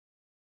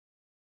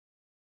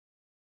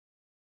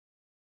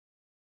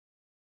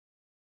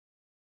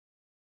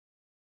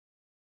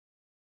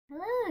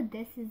Hello,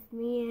 this is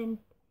me and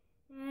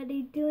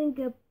Daddy doing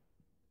a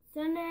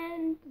son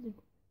and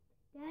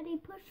Daddy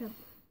push-up.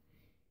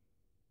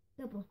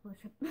 Double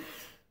push-up.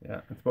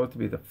 Yeah, it's supposed to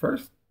be the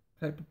first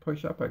type of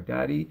push-up, a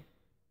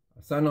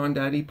son on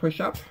daddy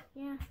push-up.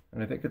 Yeah.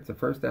 And I think it's the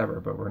first ever,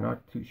 but we're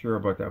not too sure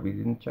about that. We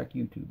didn't check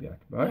YouTube yet,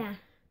 but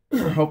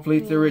yeah. hopefully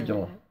it's the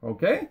original.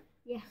 Okay?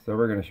 Yeah. So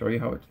we're going to show you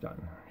how it's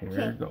done. Here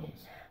it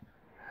goes.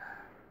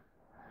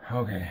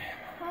 Okay.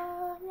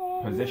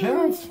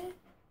 Positions.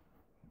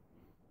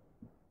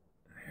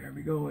 Here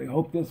we go. I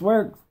hope this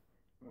works.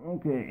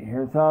 Okay,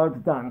 here's how it's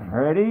done.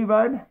 Ready,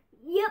 bud?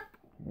 Yep.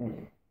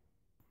 Okay.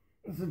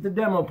 This is the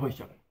demo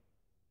push-up.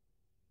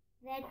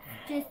 That's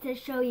just to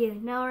show you.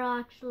 Now we're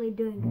actually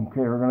doing it.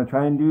 Okay, we're going to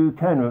try and do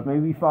 10, but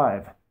maybe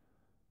 5.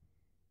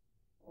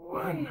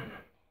 1,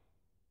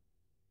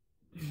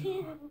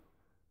 2,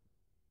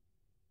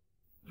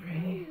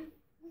 3,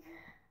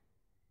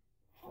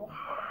 4,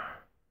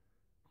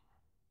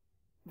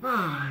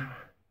 5,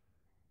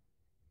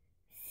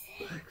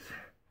 6,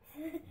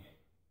 7,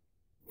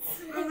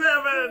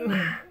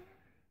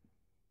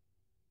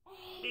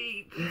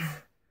 8,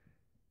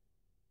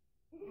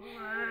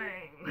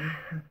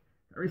 9.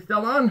 Are we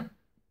still on?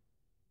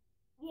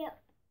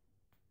 Yep.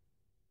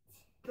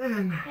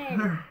 10.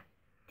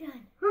 Done.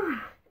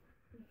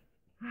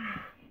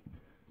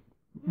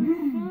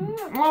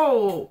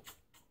 Oh!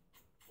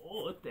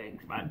 Oh,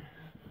 thanks, bud.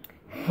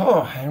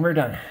 Oh, and we're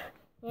done.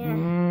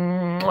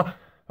 Yeah.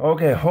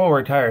 Okay, oh,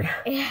 we're tired.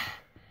 Yeah.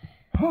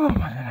 Oh,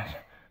 my goodness.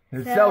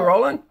 Is it still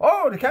rolling?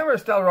 Oh, the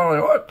camera's still rolling.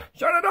 Oh,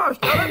 shut it off,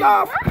 shut it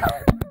off.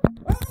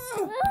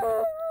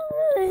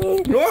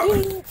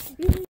 Oh.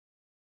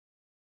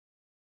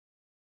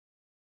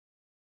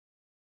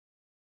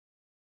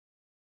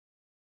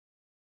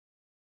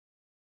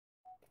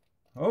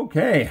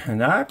 Okay, and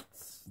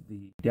that's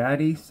the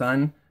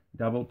daddy-son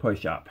double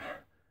push-up.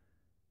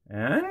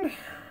 And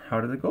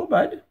how did it go,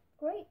 bud?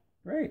 Great.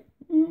 Great.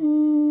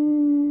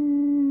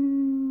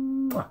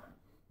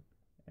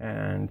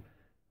 And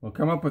we'll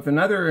come up with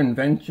another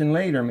invention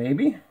later,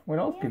 maybe. What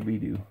else could we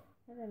do?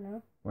 I don't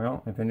know.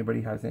 Well, if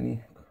anybody has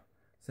any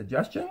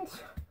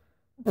suggestions.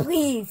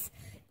 Please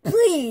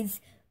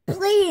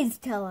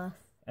tell us.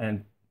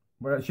 And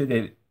what should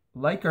they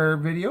like our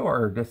video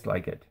or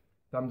dislike it?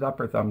 Thumbs up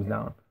or thumbs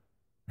down?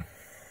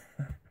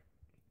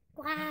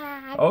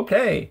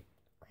 Okay.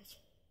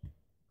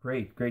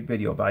 Great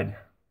video, bud.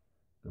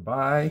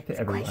 Goodbye to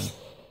everyone.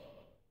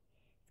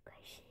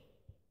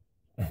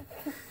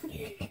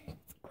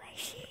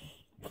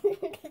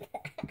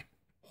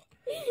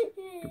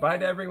 Goodbye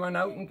to everyone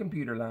out in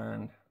computer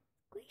land.